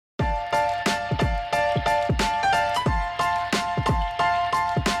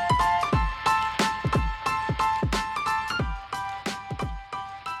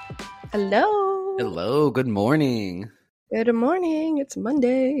Hello. Hello, good morning. Good morning. It's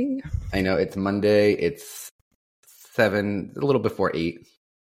Monday. I know it's Monday. It's 7, a little before 8.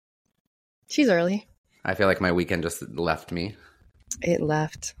 She's early. I feel like my weekend just left me. It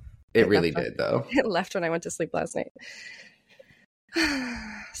left. It really did, though. It left when I went to sleep last night.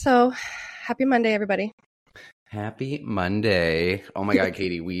 So, happy Monday, everybody. Happy Monday. Oh my God,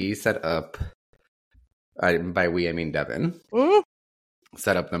 Katie, we set up, by we, I mean Devin,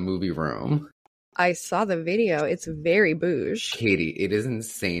 set up the movie room. I saw the video. It's very bouge. Katie, it is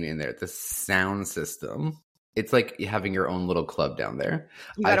insane in there. The sound system. It's like having your own little club down there.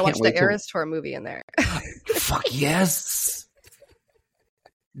 You gotta watch the Eras Tour movie in there. Fuck yes.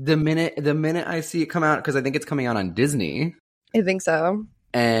 The minute I see it come out, because I think it's coming out on Disney. I think so.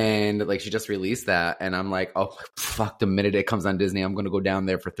 And like she just released that, and I'm like, oh fuck! The minute it comes on Disney, I'm gonna go down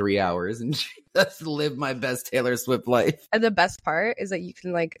there for 3 hours and just live my best Taylor Swift life. And the best part is that you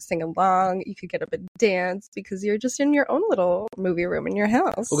can like sing along, you could get up and dance because you're just in your own little movie room in your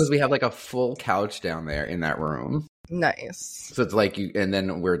house. Because we have like a full couch down there in that room. Nice. So it's like you, and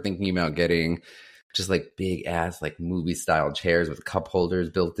then we're thinking about getting just like big ass like movie style chairs with cup holders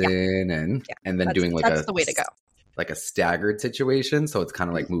built in, and then doing like that's the way to go. Like a staggered situation, so it's kind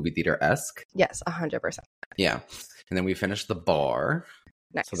of like movie theater-esque. Yes, 100%. Yeah, and then we finished the bar.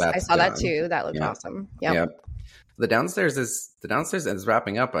 Nice. So I saw that too. That looked awesome. Yep. The downstairs is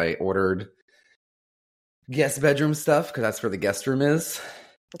wrapping up. I ordered guest bedroom stuff because that's where the guest room is.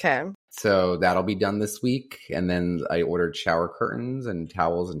 Okay. So that'll be done this week, and then I ordered shower curtains and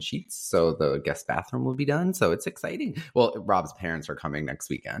towels and sheets, so the guest bathroom will be done. So it's exciting. Well, Rob's parents are coming next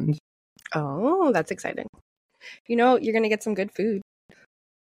weekend. Oh, that's exciting. You know, you're going to get some good food.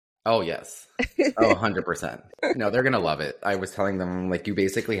 Oh, yes. Oh, 100%. No, they're going to love it. I was telling them, like, you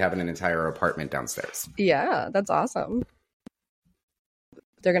basically have an entire apartment downstairs. Yeah, that's awesome.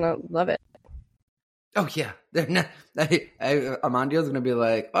 They're going to love it. Oh, yeah. They're not, Amandio's going to be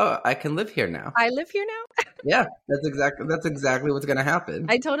like, oh, I can live here now. I live here now? Yeah, that's exactly what's going to happen.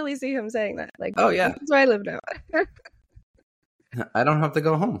 I totally see him saying that. Like, oh, yeah. That's where I live now. I don't have to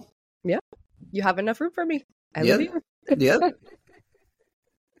go home. Yeah. You have enough room for me. I live here. Yeah.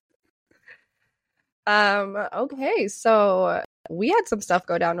 Okay, so we had some stuff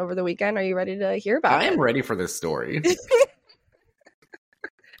go down over the weekend. Are you ready to hear about it? I am ready for this story.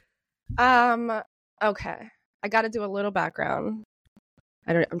 Okay. I got to do a little background.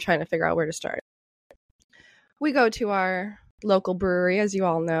 I'm trying to figure out where to start. We go to our local brewery, as you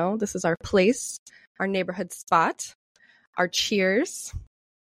all know. This is our place, our neighborhood spot, our Cheers.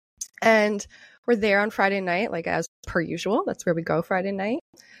 And we're there on Friday night, like as per usual. That's where we go Friday night.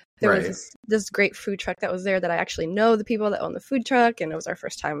 There was this great food truck that was there that I actually know the people that own the food truck, and it was our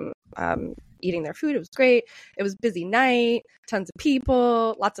first time eating their food. It was great. It was a busy night, tons of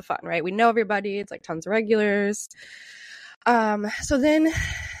people, lots of fun, right? We know everybody. It's like tons of regulars. So then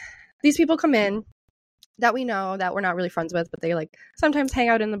these people come in that we know that we're not really friends with, but they like sometimes hang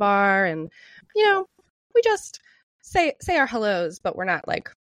out in the bar, and you know, we just say our hellos, but we're not like,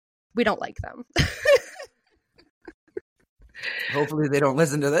 we don't like them. Hopefully they don't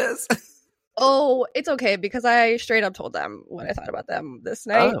listen to this. Oh, it's okay, because I straight up told them what I thought about them this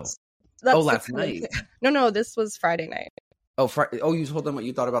night. Last night. No, this was Friday night. Oh, you told them what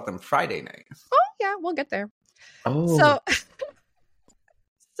you thought about them Friday night. Oh, yeah, we'll get there. Oh.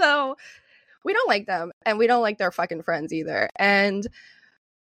 So we don't like them, and we don't like their fucking friends either. And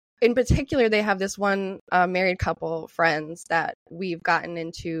in particular, they have this one married couple friends that we've gotten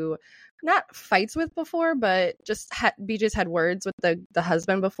into not fights with before, but just BJ's had words with the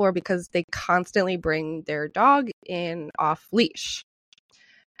husband before, because they constantly bring their dog in off leash.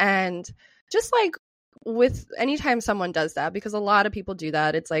 And just like with anytime someone does that, because a lot of people do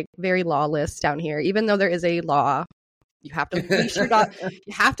that, it's like very lawless down here, even though there is a law. You have to leash your dog.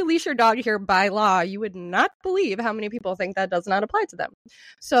 You have to leash your dog here by law. You would not believe how many people think that does not apply to them.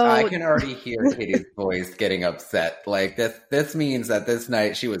 So I can already hear Katie's voice getting upset. Like this means that this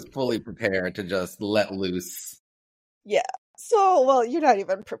night she was fully prepared to just let loose. Yeah. So, well, you're not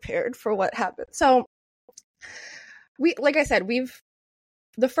even prepared for what happened. So like I said,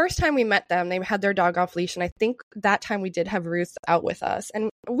 the first time we met them, they had their dog off leash, and I think that time we did have Ruth out with us. And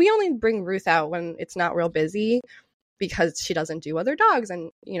we only bring Ruth out when it's not real busy, because she doesn't do other dogs, and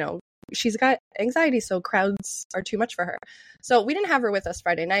you know, she's got anxiety, so crowds are too much for her. So we didn't have her with us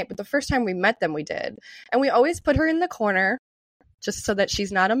Friday night, but the first time we met them, we did. And we always put her in the corner just so that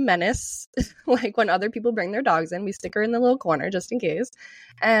she's not a menace. Like when other people bring their dogs in, we stick her in the little corner just in case.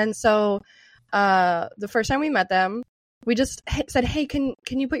 And so the first time we met them, We just said, hey, can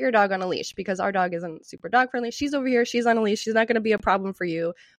you put your dog on a leash? Because our dog isn't super dog friendly. She's over here. She's on a leash. She's not going to be a problem for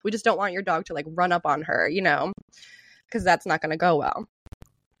you. We just don't want your dog to like run up on her, you know, because that's not going to go well.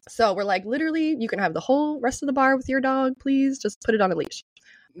 So we're like, literally, you can have the whole rest of the bar with your dog. Please just put it on a leash.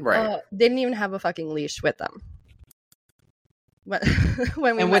 Right. They didn't even have a fucking leash with them.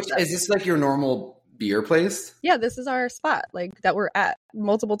 When we is this like your normal beer place? Yeah, this is our spot, like that we're at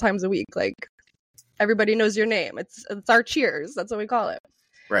multiple times a week. Like everybody knows your name. It's our Cheers. That's what we call it.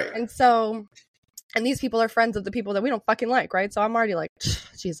 Right. And these people are friends of the people that we don't fucking like, right? So I'm already like,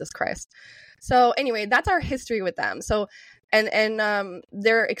 Jesus Christ. So anyway, that's our history with them. So and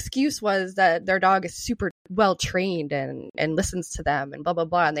their excuse was that their dog is super well trained and listens to them and blah blah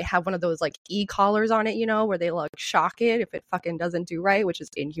blah, and they have one of those like e-collars on it, you know, where they like shock it if it fucking doesn't do right, which is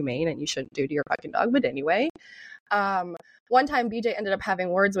inhumane and you shouldn't do to your fucking dog. But anyway, one time BJ ended up having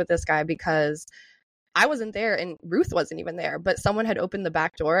words with this guy because I wasn't there and Ruth wasn't even there, but someone had opened the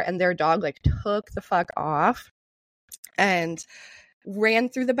back door and their dog like took the fuck off and ran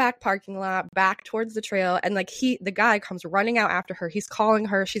through the back parking lot back towards the trail, and like the guy comes running out after her. He's calling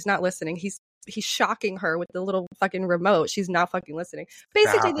her. She's not listening. He's shocking her with the little fucking remote. She's not fucking listening.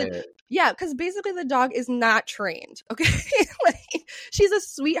 Basically, because basically the dog is not trained. Okay, like, she's a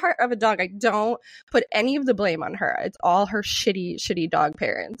sweetheart of a dog. I don't put any of the blame on her. It's all her shitty dog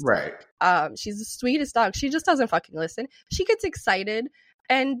parents. Right. She's the sweetest dog. She just doesn't fucking listen. She gets excited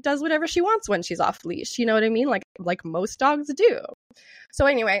and does whatever she wants when she's off leash. You know what I mean? Like most dogs do. So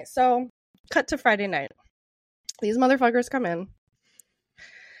anyway, cut to Friday night. These motherfuckers come in.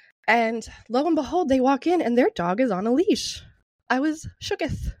 And lo and behold, they walk in and their dog is on a leash. I was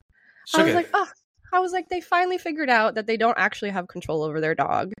shooketh. I was like, they finally figured out that they don't actually have control over their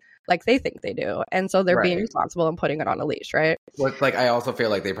dog like they think they do. And so they're being responsible and putting it on a leash, right? Well, like, I also feel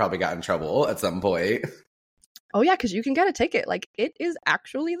like they probably got in trouble at some point. Oh, yeah, because you can get a ticket. Like, it is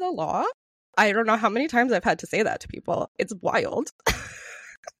actually the law. I don't know how many times I've had to say that to people. It's wild.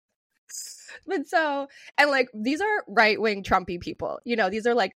 But so, and like, these are right-wing Trumpy people. You know, these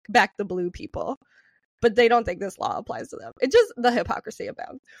are like back the blue people. But they don't think this law applies to them. It's just the hypocrisy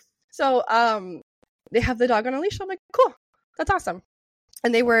abounds. So, they have the dog on a leash. I'm like, cool. That's awesome.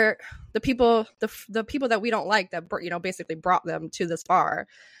 And they were the people that we don't like that, you know, basically brought them to this bar.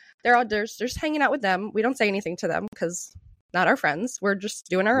 They're just hanging out with them. We don't say anything to them because not our friends. We're just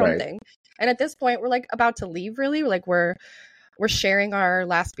doing our own thing. And at this point, we're like about to leave. Really, we're sharing our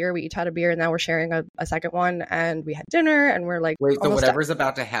last beer. We each had a beer, and now we're sharing a second one. And we had dinner, and we're like, wait. So whatever's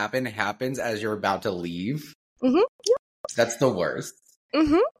about to happen happens as you're about to leave. Mm-hmm. Yep. That's the worst.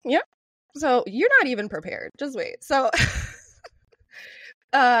 Mm-hmm. Yep. So you're not even prepared. Just wait. So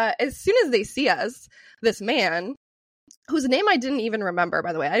as soon as they see us, this man, whose name I didn't even remember,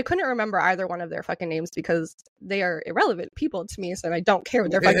 by the way. I couldn't remember either one of their fucking names because they are irrelevant people to me, so I don't care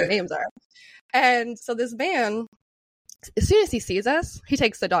what their fucking names are. And so this man, as soon as he sees us, he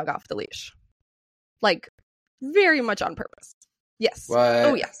takes the dog off the leash. Like, very much on purpose. Yes. What?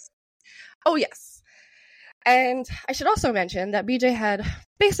 Oh, yes. Oh, yes. And I should also mention that BJ had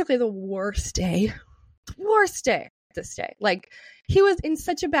basically the worst day this day. Like, he was in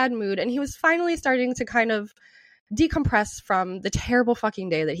such a bad mood, and he was finally starting to kind of decompress from the terrible fucking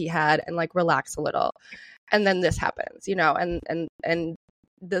day that he had and like relax a little. And then this happens, you know, and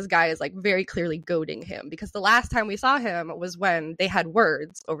this guy is like very clearly goading him because the last time we saw him was when they had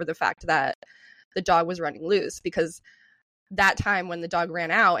words over the fact that the dog was running loose, because that time when the dog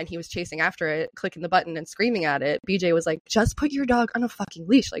ran out and he was chasing after it, clicking the button and screaming at it, BJ was like, just put your dog on a fucking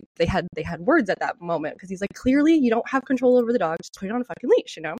leash. Like, they had words at that moment because he's like, clearly you don't have control over the dog, just put it on a fucking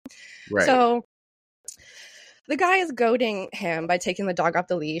leash, you know? Right. So the guy is goading him by taking the dog off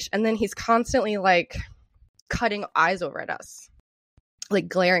the leash, and then he's constantly like cutting eyes over at us, like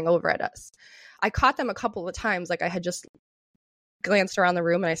glaring over at us. I caught them a couple of times. Like, I had just glanced around the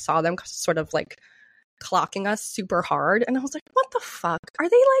room and I saw them sort of like clocking us super hard, and I was like, what the fuck? Are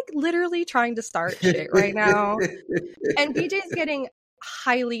they like literally trying to start shit right now? And BJ's getting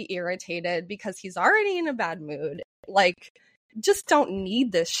highly irritated because he's already in a bad mood. Like, just don't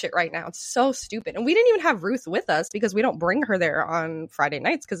need this shit right now. It's so stupid. And we didn't even have Ruth with us because we don't bring her there on Friday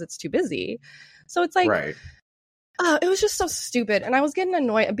nights because it's too busy. So it's like, right. It was just so stupid. And I was getting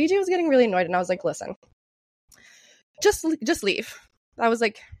annoyed. BJ was getting really annoyed, and I was like, listen, just leave. I was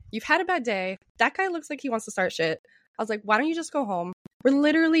like, you've had a bad day. That guy looks like he wants to start shit. I was like, why don't you just go home? We're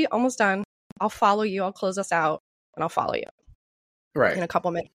literally almost done. I'll follow you. I'll close us out, and I'll follow you. Right. In a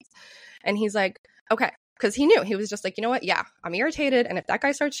couple minutes. And he's like, okay. Because he knew. He was just like, you know what? Yeah, I'm irritated. And if that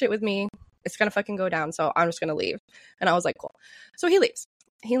guy starts shit with me, it's going to fucking go down. So I'm just going to leave. And I was like, cool. So he leaves.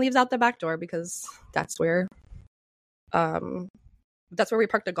 He leaves out the back door because that's where That's where we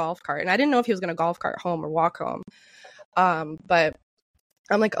parked a golf cart. And I didn't know if he was going to golf cart home or walk home. But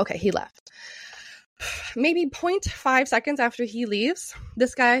I'm like, okay, he left. Maybe 0.5 seconds after he leaves,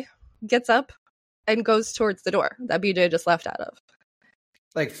 this guy gets up and goes towards the door that BJ just left out of.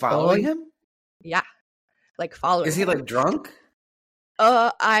 Like following him? Yeah. Like following Is he him. like drunk?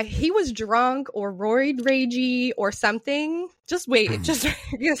 He was drunk or roid ragey or something. Just wait. Just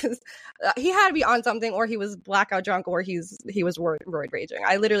he had to be on something, or he was blackout drunk, or he was roid raging.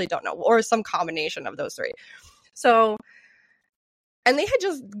 I literally don't know, or some combination of those three. So, and they had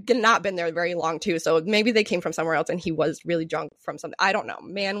just not been there very long too. So maybe they came from somewhere else, and he was really drunk from something. I don't know.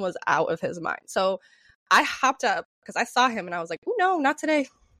 Man was out of his mind. So I hopped up because I saw him, and I was like, "Oh no, not today."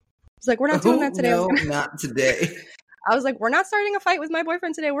 He's like, "We're not doing that today." No, not today. I was like, we're not starting a fight with my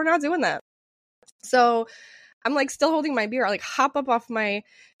boyfriend today. We're not doing that. So I'm like still holding my beer. I like hop up off my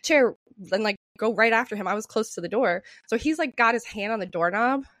chair and like go right after him. I was close to the door. So he's like got his hand on the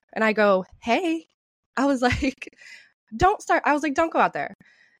doorknob and I go, hey. I was like, don't start. I was like, don't go out there.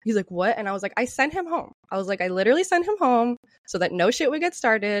 He's like, what? And I was like, I sent him home. I was like, I literally sent him home so that no shit would get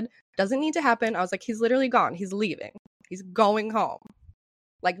started. Doesn't need to happen. I was like, he's literally gone. He's leaving. He's going home.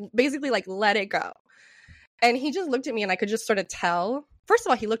 Like basically like let it go. And he just looked at me and I could just sort of tell. First of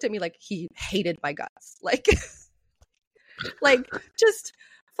all, he looked at me like he hated my guts. Like just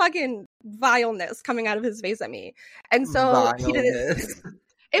fucking vileness coming out of his face at me. And so he did it.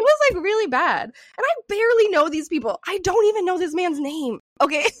 It was like really bad. And I barely know these people. I don't even know this man's name.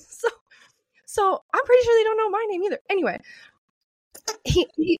 Okay. So I'm pretty sure they don't know my name either. Anyway, he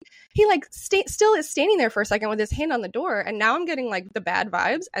like still is standing there for a second with his hand on the door. And now I'm getting like the bad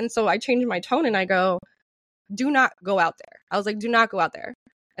vibes. And so I changed my tone and I go, do not go out there. I was like, do not go out there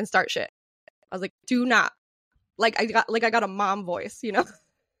and start shit. I was like, do not. Like I got a mom voice, you know?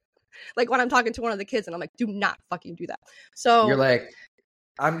 Like when I'm talking to one of the kids and I'm like, do not fucking do that. So you're like,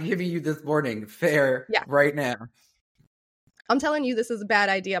 I'm giving you this warning, fair, right now. I'm telling you, this is a bad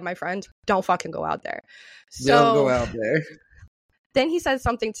idea, my friend. Don't fucking go out there. So don't go out there. Then he says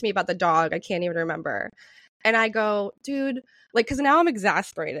something to me about the dog. I can't even remember. And I go, dude, like, because now I'm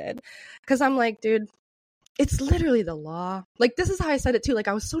exasperated. Because I'm like, dude, it's literally the law. Like, this is how I said it too. Like,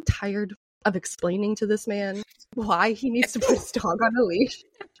 I was so tired of explaining to this man why he needs to put his dog on a leash.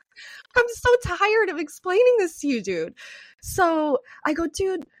 I'm so tired of explaining this to you, dude. So I go,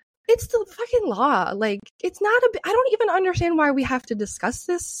 dude, it's the fucking law. Like, it's not I don't even understand why we have to discuss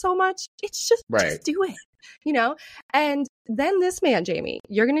this so much. It's just, just do it, you know? And then this man, Jamie,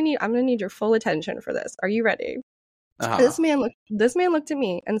 I'm going to need your full attention for this. Are you ready? Uh-huh. This man looked at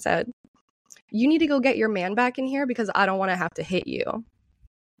me and said, you need to go get your man back in here because I don't want to have to hit you.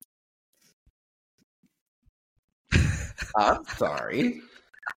 I'm sorry.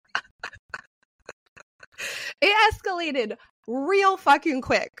 It escalated real fucking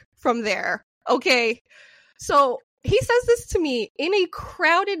quick from there. Okay. So he says this to me in a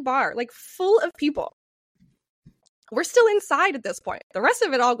crowded bar, like full of people. We're still inside at this point. The rest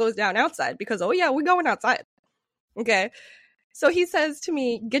of it all goes down outside because, oh yeah, we're going outside. Okay. So he says to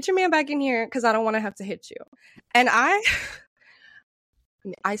me, get your man back in here because I don't want to have to hit you. And I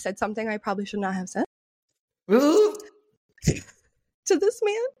said something I probably should not have said to this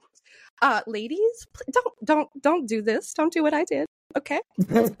man. Ladies, don't do this. Don't do what I did. Okay.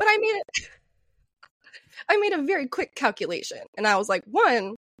 But I made a very quick calculation. And I was like,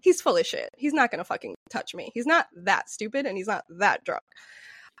 one, he's full of shit. He's not going to fucking touch me. He's not that stupid and he's not that drunk.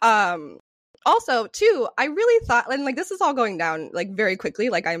 Also, two, I really thought, and like this is all going down like very quickly.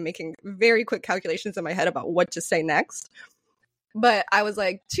 Like I'm making very quick calculations in my head about what to say next. But I was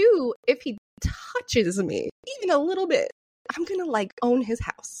like, two, if he touches me even a little bit, I'm going to like own his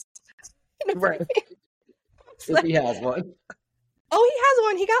house. You know what I mean? Like, he has one. Oh, he has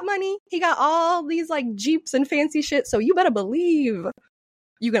one. He got money. He got all these like Jeeps and fancy shit. So you better believe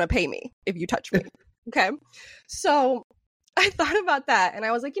you're going to pay me if you touch me. Okay. So I thought about that and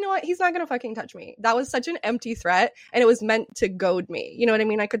I was like, you know what? He's not going to fucking touch me. That was such an empty threat and it was meant to goad me. You know what I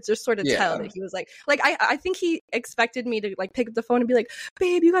mean? I could just sort of tell that he was like I think he expected me to like pick up the phone and be like,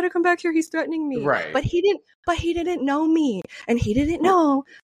 babe, you got to come back here. He's threatening me. Right. But he didn't know me and he didn't know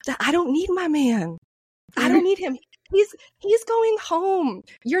that I don't need my man. I don't need him. He's going home.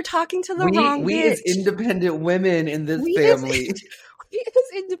 You're talking to the wrong bitch. We as independent women in this family. We is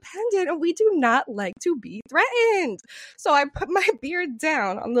independent and we do not like to be threatened. So I put my beard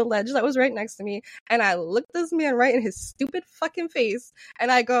down on the ledge that was right next to me and I looked this man right in his stupid fucking face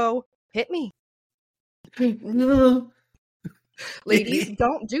and I go, hit me. Ladies,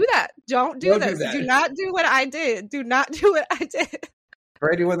 don't do that. Don't do this. Do not do what I did. Do not do what I did.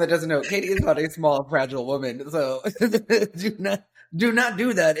 For anyone that doesn't know, Katie is not a small, fragile woman. So do not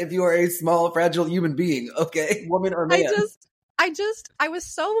do that if you are a small, fragile human being, okay? Woman or man. I was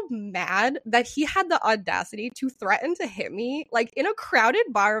so mad that he had the audacity to threaten to hit me, like, in a crowded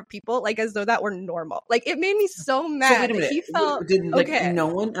bar of people, like, as though that were normal. Like, it made me so mad that he felt, did no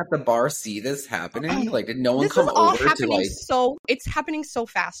one at the bar see this happening? Like, did no one come over to, like... It's happening so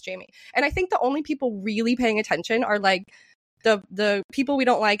fast, Jamie. And I think the only people really paying attention are, like, the people we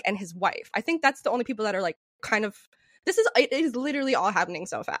don't like and his wife. I think that's the only people that are, like, kind of... It is literally all happening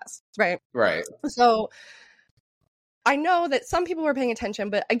so fast, right? Right. So... I know that some people were paying attention,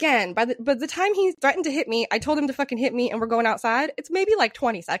 but again, by the time he threatened to hit me, I told him to fucking hit me, and we're going outside. It's maybe like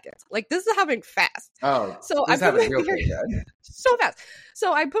 20 seconds. Like, this is happening fast. Oh, so I put my beer so fast.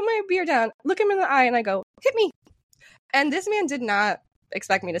 So I put my beer down, look him in the eye, and I go, "Hit me!" And this man did not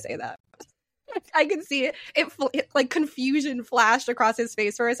expect me to say that. I could see it. It like confusion flashed across his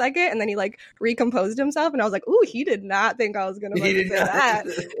face for a second, and then he like recomposed himself, and I was like, "Ooh, he did not think I was gonna say that."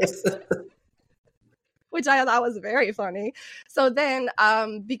 Which I thought was very funny. So then,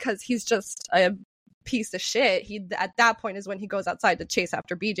 because he's just a piece of shit, he at that point is when he goes outside to chase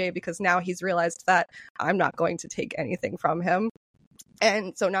after BJ, because now he's realized that I'm not going to take anything from him.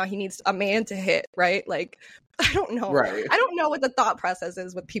 And so now he needs a man to hit, right? Like, I don't know. Right. I don't know what the thought process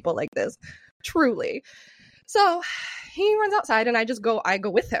is with people like this, truly. So he runs outside, and I go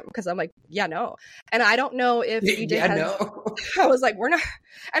with him, because I'm like, yeah, no. And I don't know if BJ I was like, we're not.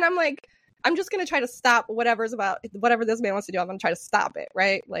 And I'm like, I'm just going to try to stop whatever this man wants to do. I'm going to try to stop it,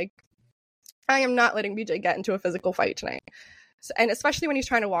 right? Like, I am not letting BJ get into a physical fight tonight. So, and especially when he's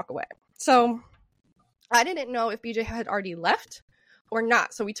trying to walk away. So I didn't know if BJ had already left or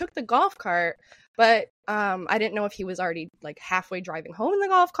not. So we took the golf cart, but I didn't know if he was already like halfway driving home in the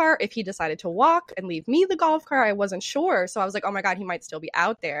golf cart, if he decided to walk and leave me the golf cart. I wasn't sure. So I was like, oh my God, he might still be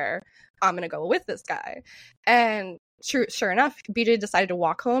out there. I'm going to go with this guy. And sure enough, BJ decided to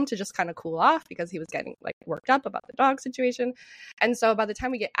walk home to just kind of cool off, because he was getting like worked up about the dog situation. And so by the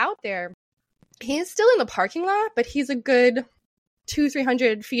time we get out there, he is still in the parking lot, but he's a good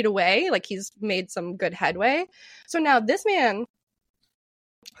 200-300 feet away. Like, he's made some good headway. So now this man,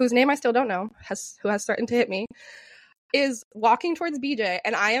 whose name I still don't know, who has threatened to hit me, is walking towards BJ,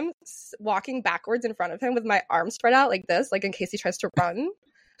 and I am walking backwards in front of him with my arms spread out like this, like in case he tries to run.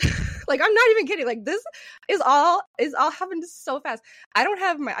 Like, I'm not even kidding. Like, this is all happened so fast.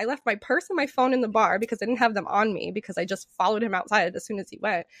 I left my purse and my phone in the bar because I didn't have them on me, because I just followed him outside as soon as he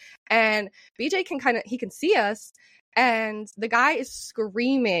went. And BJ he can see us, and the guy is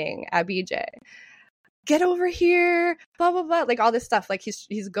screaming at BJ, "Get over here," blah, blah, blah, like all this stuff. Like,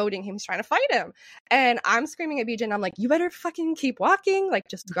 he's goading him. He's trying to fight him. And I'm screaming at BJ, and I'm like, you better fucking keep walking. Like,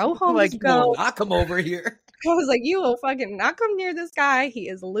 just go home. Like, just go. I'll come over here. I was like, you will fucking not come near this guy. He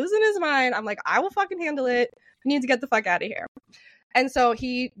is losing his mind. I'm like, I will fucking handle it. We need to get the fuck out of here. And so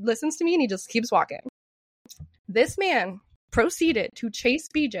he listens to me, and he just keeps walking. This man proceeded to chase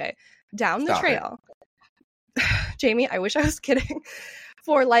BJ down the trail. Jamie, I wish I was kidding.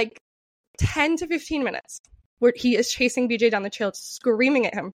 For like 10 to 15 minutes, where he is chasing BJ down the trail, screaming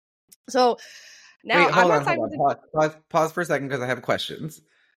at him. So now I'm outside with pause for a second, because I have questions.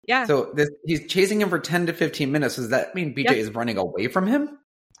 Yeah. So he's chasing him for 10 to 15 minutes. Does that mean BJ is running away from him?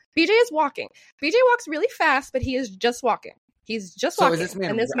 BJ is walking. BJ walks really fast, but he is just walking. He's just walking. So is this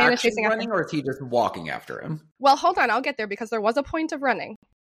man is chasing running, or is he just walking after him? Well, hold on. I'll get there, because there was a point of running.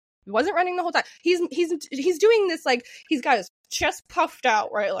 He wasn't running the whole time. He's doing this, like, he's got his chest puffed out,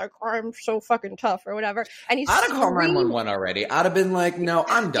 right? Like, I'm so fucking tough or whatever. And he's I'd have called 911 already. I'd have been like, no,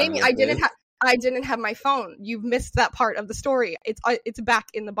 I'm done. Jamie, I didn't have my phone. You've missed that part of the story. It's back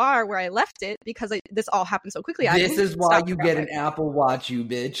in the bar where I left it, because this all happened so quickly. This is why you get an Apple Watch, you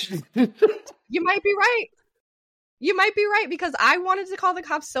bitch. You might be right. You might be right, because I wanted to call the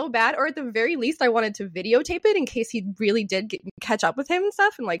cops so bad, or at the very least, I wanted to videotape it in case he really did catch up with him and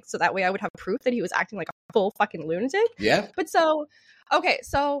stuff, and like, so that way I would have proof that he was acting like a full fucking lunatic. Yeah. But so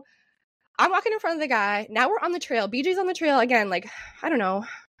I'm walking in front of the guy. Now we're on the trail. BJ's on the trail again, like, I don't know,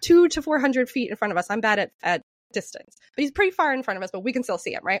 200 to 400 feet in front of us. I'm bad at distance, but he's pretty far in front of us, but we can still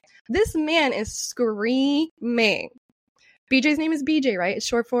see him, right? This man is screaming. BJ's name is BJ, right? It's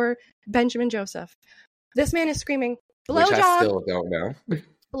short for Benjamin Joseph. This man is screaming, "Blowjob!" Which I still don't know.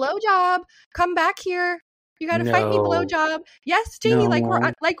 "Blowjob! Come back here! You gotta fight me, blowjob!" Yes, Jamie, like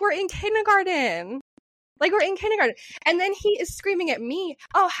we're in kindergarten. Like, we're in kindergarten. And then he is screaming at me,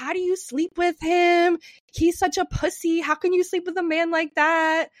 "Oh, how do you sleep with him? He's such a pussy. How can you sleep with a man like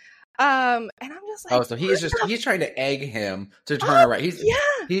that?" And I'm just like, so he's trying to egg him to turn around.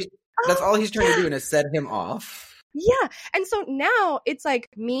 That's all he's trying to do, and is set him off. Yeah. And so now it's like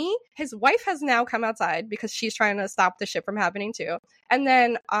me, his wife has now come outside because she's trying to stop the shit from happening too. And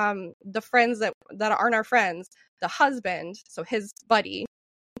then the friends that aren't our friends, the husband, so his buddy,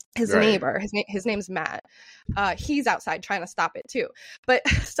 his neighbor, his name's Matt. He's outside trying to stop it too. But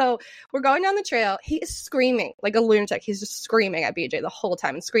so we're going down the trail. He is screaming like a lunatic. He's just screaming at BJ the whole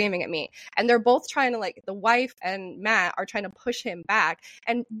time and screaming at me. And they're both trying to, like, the wife and Matt are trying to push him back.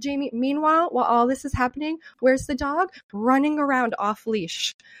 And Jamie, meanwhile, while all this is happening, where's the dog? Running around off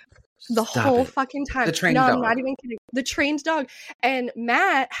leash the whole fucking time. The trained dog. I'm not even kidding. The trained dog. And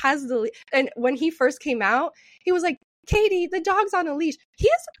Matt has and when he first came out, he was like, Katie, the dog's on a leash. He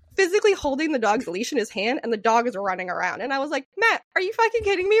is physically holding the dog's leash in his hand, and the dog is running around. And I was like, Matt, are you fucking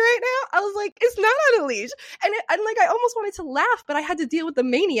kidding me right now? I was like, it's not on a leash. And like, I almost wanted to laugh, but I had to deal with the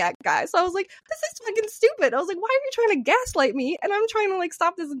maniac guy. So I was like, this is fucking stupid. I was like, why are you trying to gaslight me? And I'm trying to, like,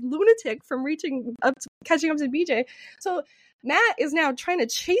 stop this lunatic from catching up to BJ. So Matt is now trying to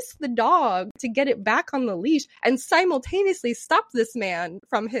chase the dog to get it back on the leash and simultaneously stop this man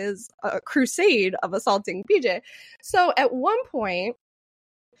from his crusade of assaulting BJ. So at one point,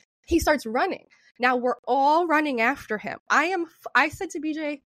 he starts running. Now we're all running after him. I said to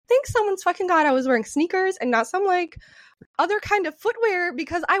BJ, thank someone's fucking God I was wearing sneakers and not some, like, other kind of footwear,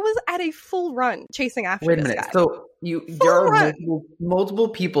 because I was at a full run chasing after this guy. So there are multiple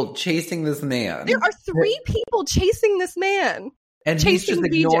people chasing this man. There are 3 people chasing this man. And he's just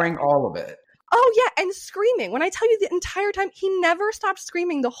ignoring all of it. Oh, yeah, and screaming. When I tell you the entire time, he never stopped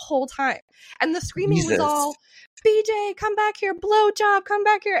screaming the whole time. And the screaming was all, BJ, come back here, blowjob, come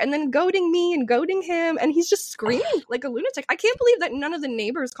back here. And then goading me and goading him. And he's just screaming like a lunatic. I can't believe that none of the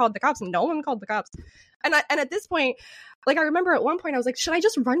neighbors called the cops. No one called the cops. And at this point, like, I remember at one point I was like, should I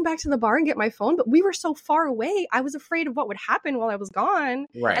just run back to the bar and get my phone? But we were so far away. I was afraid of what would happen while I was gone.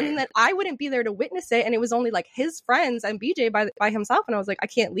 Right. And then that I wouldn't be there to witness it. And it was only, like, his friends and BJ by himself. And I was like, I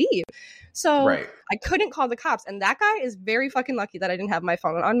can't leave. So I couldn't call the cops. And that guy is very fucking lucky that I didn't have my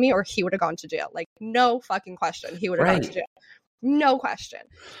phone on me, or he would have gone to jail. Like, no fucking question. He would have gone to jail. No question.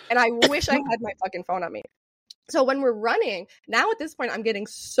 And I wish I had my fucking phone on me. So when we're running, now at this point, I'm getting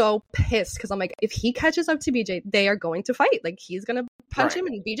so pissed because I'm like, if he catches up to BJ, they are going to fight. Like, he's going to punch him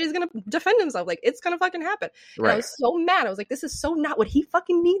and BJ's going to defend himself. Like, it's going to fucking happen. And I was so mad. I was like, this is so not what he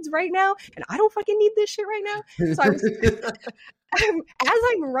fucking needs right now. And I don't fucking need this shit right now. So I was, as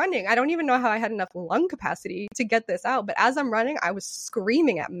I'm running, I don't even know how I had enough lung capacity to get this out. But as I'm running, I was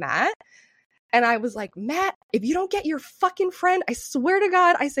screaming at Matt. And I was like, Matt, if you don't get your fucking friend, I swear to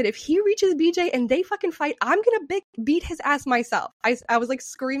God, I said, if he reaches BJ and they fucking fight, I'm going to beat his ass myself. I was like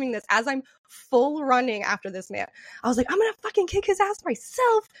screaming this as I'm full running after this man. I was like, I'm going to fucking kick his ass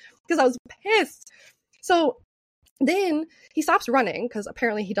myself because I was pissed. So then he stops running because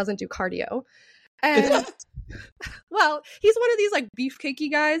apparently he doesn't do cardio. And well, he's one of these, like,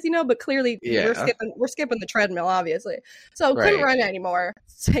 beefcakey guys, you know, but clearly we're skipping the treadmill, obviously. So couldn't run anymore,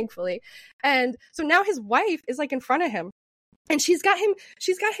 thankfully. And so now his wife is, like, in front of him. And she's got him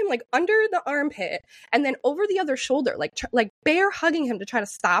like under the armpit and then over the other shoulder, like bear hugging him to try to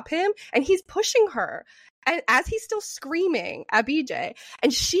stop him. And he's pushing her. And as he's still screaming at BJ,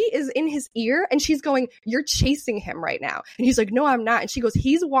 and she is in his ear, and she's going, you're chasing him right now. And he's like, no, I'm not. And she goes,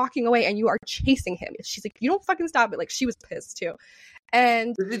 he's walking away, and you are chasing him. She's like, you don't fucking stop it. Like, she was pissed, too.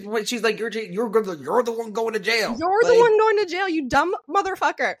 And she's like, you're the one going to jail. You're the one going to jail, you dumb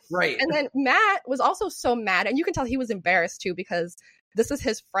motherfucker. Right. And then Matt was also so mad, and you can tell he was embarrassed, too, because this is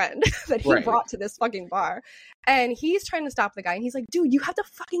his friend that he brought to this fucking bar. And he's trying to stop the guy. And he's like, dude, you have to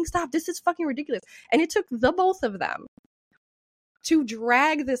fucking stop. This is fucking ridiculous. And it took the both of them to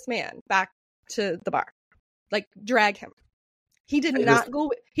drag this man back to the bar. Like, drag him. He did not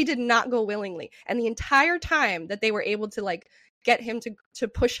go willingly. And the entire time that they were able to, like, get him to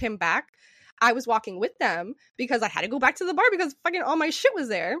push him back, I was walking with them because I had to go back to the bar because fucking all my shit was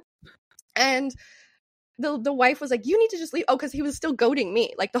there. And the wife was like, you need to just leave. Oh, because he was still goading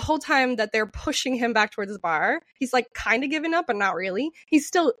me. Like, the whole time that they're pushing him back towards the bar, he's, like, kind of giving up, but not really. He's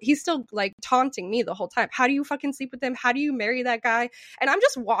still like taunting me the whole time. How do you fucking sleep with him? How do you marry that guy? And I'm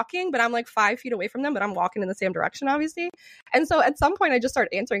just walking, but I'm like 5 feet away from them, but I'm walking in the same direction, obviously. And so at some point I just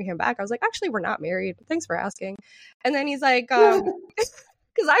started answering him back. I was like, actually, we're not married. Thanks for asking. And then he's like, because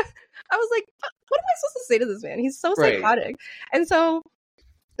I was like, what am I supposed to say to this man? He's so psychotic. And so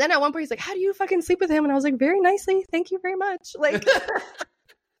then at one point he's like, how do you fucking sleep with him? And I was like, very nicely. Thank you very much. Like,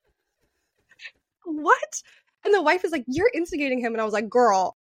 what? And the wife is like, you're instigating him. And I was like,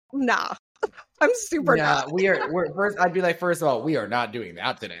 girl, nah. I'm super not. We're first. I'd be like, first of all, we are not doing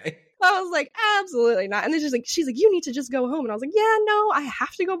that today. I was like, absolutely not. And then she's like, you need to just go home. And I was like, yeah, no, I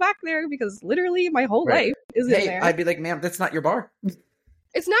have to go back there because literally my whole life is in there. I'd be like, ma'am, that's not your bar.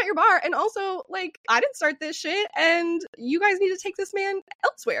 It's not your bar. And also, like, I didn't start this shit, and you guys need to take this man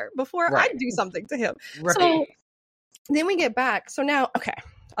elsewhere before I do something to him. Right. So then we get back. So now, okay,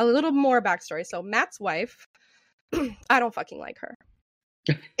 a little more backstory. So Matt's wife, I don't fucking like her.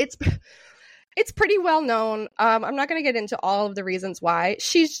 It's pretty well known. I'm not going to get into all of the reasons why.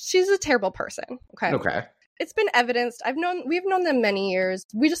 She's a terrible person. Okay. It's been evidenced. We've known them many years.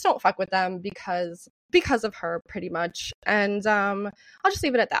 We just don't fuck with them because of her, pretty much. And I'll just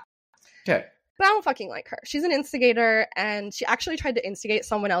leave it at that. Okay. But I don't fucking like her. She's an instigator, and she actually tried to instigate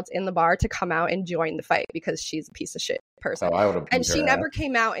someone else in the bar to come out and join the fight because she's a piece of shit person. Oh, I would have. And she never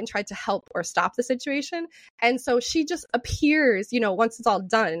came out and tried to help or stop the situation. And so she just appears, once it's all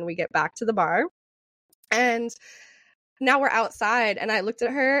done and we get back to the bar. And now we're outside, and I looked at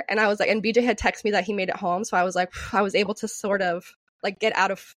her, and I was like, and BJ had texted me that he made it home. So I was like, I was able to sort of like get out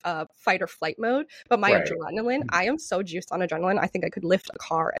of fight or flight mode. But my adrenaline, I am so juiced on adrenaline. I think I could lift a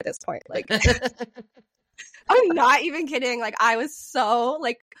car at this point. Like, I'm not even kidding. Like, I was so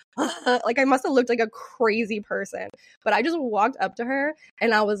like I must have looked like a crazy person. But I just walked up to her,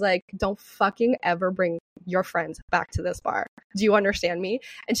 and I was like, don't fucking ever bring your friends back to this bar. Do you understand me?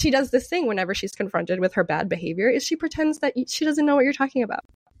 And she does this thing whenever she's confronted with her bad behavior, is she pretends that she doesn't know what you're talking about.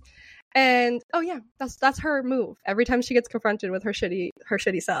 And oh yeah, that's her move. Every time she gets confronted with her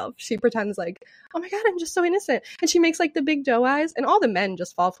shitty self, she pretends like, oh my god, I'm just so innocent. And she makes like the big doe eyes, and all the men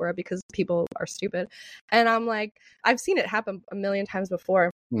just fall for it because people are stupid. And I'm like, I've seen it happen a million times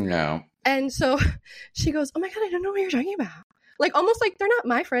before. No. And so she goes, oh my god, I don't know what you're talking about. Like, almost like they're not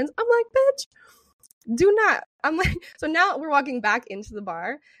my friends. I'm like, bitch, do not. I'm like, so now we're walking back into the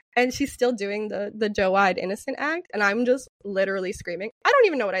bar, and she's still doing the doe-eyed innocent act, and I'm just literally screaming. I don't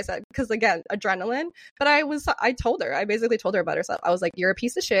even know what I said because, again, adrenaline. But I basically told her about herself. I was like, you're a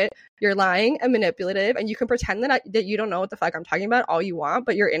piece of shit. You're lying and manipulative, and you can pretend that you don't know what the fuck I'm talking about all you want,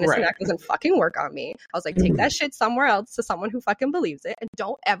 but your innocent act doesn't fucking work on me. I was like, take that shit somewhere else to someone who fucking believes it, and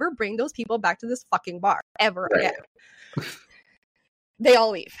don't ever bring those people back to this fucking bar ever again. They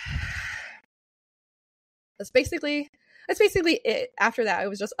all leave. That's basically it. After that, it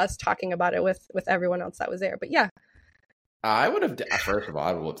was just us talking about it with everyone else that was there. But yeah, I would have. First of all,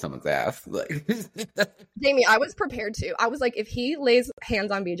 I would whoop someone's ass. Like, Jamie, I was prepared to. I was like, if he lays hands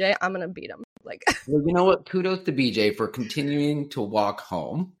on BJ, I'm gonna beat him. Like, well, you know what? Kudos to BJ for continuing to walk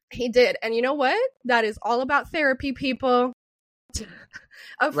home. He did, and you know what? That is all about therapy, people.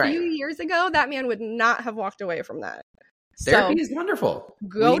 A few years ago, that man would not have walked away from that. Therapy is wonderful.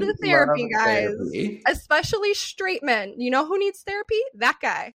 Go to therapy, guys. Especially straight men. You know who needs therapy? That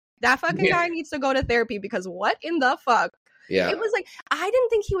guy. That fucking guy needs to go to therapy, because what in the fuck? Yeah. It was like, I didn't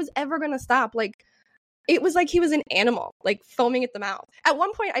think he was ever going to stop. Like, it was like he was an animal, like foaming at the mouth. At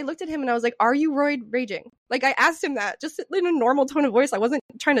one point, I looked at him and I was like, are you roid raging? Like, I asked him that just in a normal tone of voice. I wasn't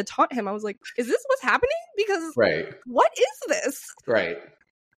trying to taunt him. I was like, is this what's happening? Because what is this? Right.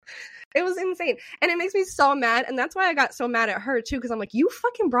 It was insane. And it makes me so mad. And that's why I got so mad at her, too. Because I'm like, you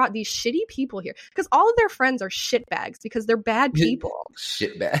fucking brought these shitty people here. Because all of their friends are shitbags because they're bad people.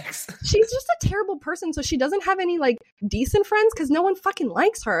 Shitbags. She's just a terrible person. So she doesn't have any, like, decent friends because no one fucking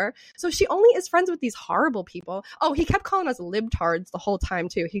likes her. So she only is friends with these horrible people. Oh, he kept calling us libtards the whole time,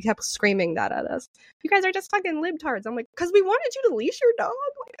 too. He kept screaming that at us. You guys are just fucking libtards. I'm like, because we wanted you to leash your dog.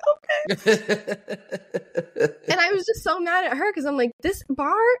 Like, okay. And I was just so mad at her because I'm like, this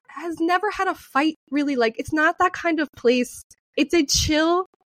bar has never had a fight, really. Like, it's not that kind of place. It's a chill,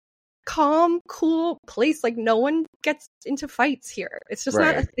 calm, cool place. Like, no one gets into fights here. It's just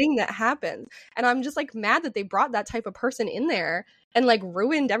not a thing that happens. And I'm just like mad that they brought that type of person in there and like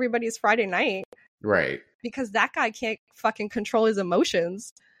ruined everybody's Friday night. Right. Because that guy can't fucking control his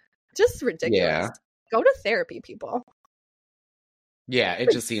emotions. Just ridiculous. Yeah. Go to therapy, people. Yeah,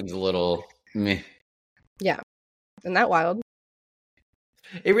 it just seems a little meh. Yeah. Isn't that wild?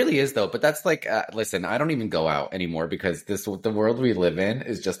 It really is, though. But that's like, listen, I don't even go out anymore because the world we live in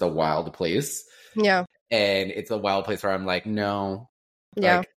is just a wild place. Yeah. And it's a wild place where I'm like, no.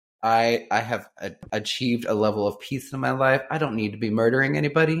 Yeah. Like, I have achieved a level of peace in my life. I don't need to be murdering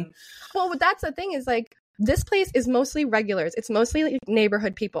anybody. Well, but that's the thing is, like, this place is mostly regulars. It's mostly like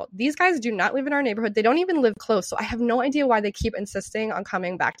neighborhood people. These guys do not live in our neighborhood. They don't even live close. So I have no idea why they keep insisting on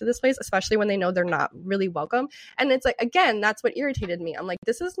coming back to this place, especially when they know they're not really welcome. And it's like, again, that's what irritated me. I'm like,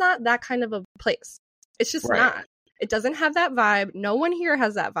 this is not that kind of a place. It's just not. It doesn't have that vibe. No one here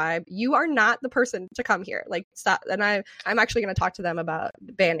has that vibe. You are not the person to come here. Like, stop. And I'm actually going to talk to them about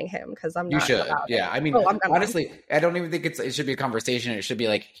banning him because I'm not. You should. Yeah. I mean, honestly, I don't even think it should be a conversation. It should be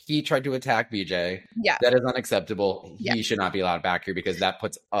like, he tried to attack BJ. Yeah. That is unacceptable. He should not be allowed back here because that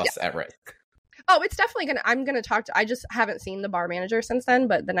puts us at risk. Oh, it's definitely I'm gonna talk to. I just haven't seen the bar manager since then.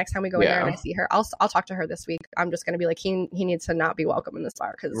 But the next time we go in there and I see her, I'll talk to her this week. I'm just gonna be like, he needs to not be welcome in this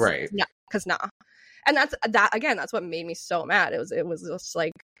bar because nah. And that's what made me so mad. It was just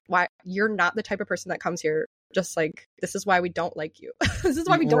like, why you're not the type of person that comes here. Just like, this is why we don't like you. This is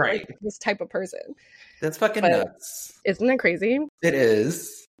why we don't like this type of person. That's fucking nuts. Isn't it crazy? It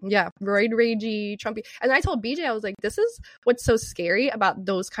is. Yeah, roid ragey, Trumpy. And I told BJ, I was like, this is what's so scary about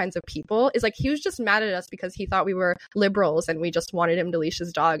those kinds of people is like, he was just mad at us because he thought we were liberals and we just wanted him to leash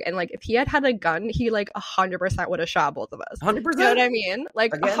his dog. And like, if he had a gun, he like 100% would have shot both of us. 100%. You know what I mean?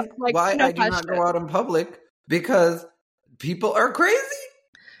 Like, again, why I do not go out in public because people are crazy.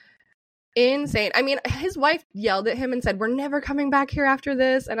 Insane. I mean, his wife yelled at him and said, we're never coming back here after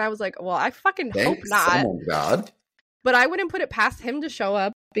this. And I was like, well, I fucking hope not. Oh God. But I wouldn't put it past him to show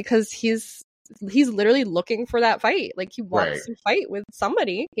up because he's literally looking for that fight. Like, he wants to fight with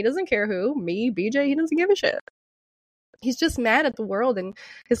somebody. He doesn't care who. Me, BJ, he doesn't give a shit. He's just mad at the world and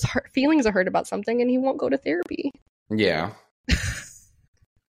his feelings are hurt about something and he won't go to therapy. Yeah.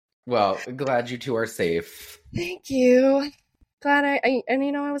 Well, glad you two are safe. Thank you. Glad I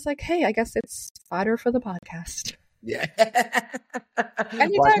I was like, hey, I guess it's fodder for the podcast. Yeah.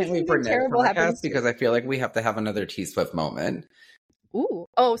 Anytime something terrible happens, because I feel like we have to have another T-Swift moment. Ooh.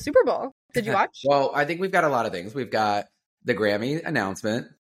 Oh, Super Bowl. Did you watch? Well, I think we've got a lot of things. We've got the Grammy announcement.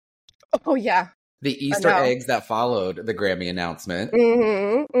 Oh, yeah. The Easter eggs that followed the Grammy announcement.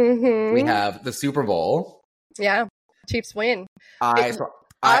 Mm-hmm. Mm-hmm. We have the Super Bowl. Yeah. Chiefs win.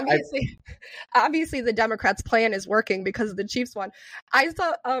 Obviously, the Democrats' plan is working because the Chiefs won. I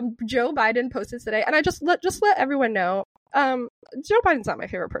saw Joe Biden posted today, and I just let everyone know. Joe Biden's not my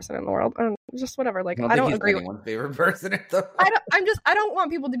favorite person in the world. Just whatever. Like, I don't agree with anyone's favorite person. I don't want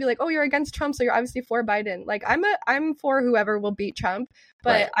people to be like, oh, you're against Trump, so you're obviously for Biden. Like, I'm for whoever will beat Trump,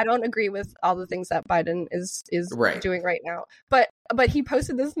 but I don't agree with all the things that Biden is doing right now. But he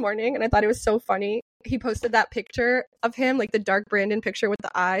posted this morning, and I thought it was so funny. He posted that picture of him, like the dark Brandon picture with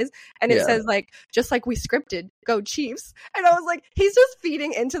the eyes, and it says like, just like we scripted, go Chiefs. And I was like, he's just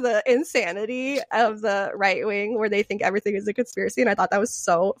feeding into the insanity of the right wing where they think everything is a conspiracy. And I thought that was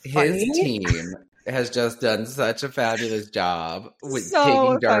so funny. His team has just done such a fabulous job with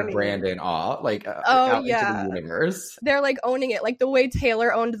taking dark Brandon off, like out into the universe. They're like owning it, like the way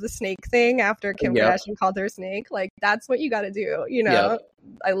Taylor owned the snake thing after Kim Kardashian called her snake. Like, that's what you got to do, you know?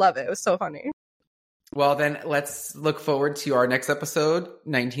 I love it. It was so funny. Well, then let's look forward to our next episode,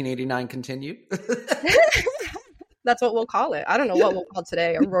 1989 continued. That's what we'll call it. I don't know what we'll call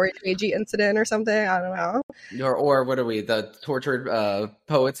today. A Rory Agee incident or something. I don't know. Or what are we? The Tortured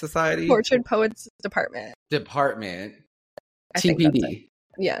Poets Society? Tortured Poets Department. TPD.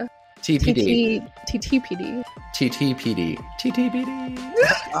 Yeah. TPD. TTPD. TTPD.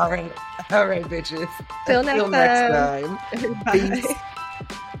 All right, bitches. Till next time. Peace.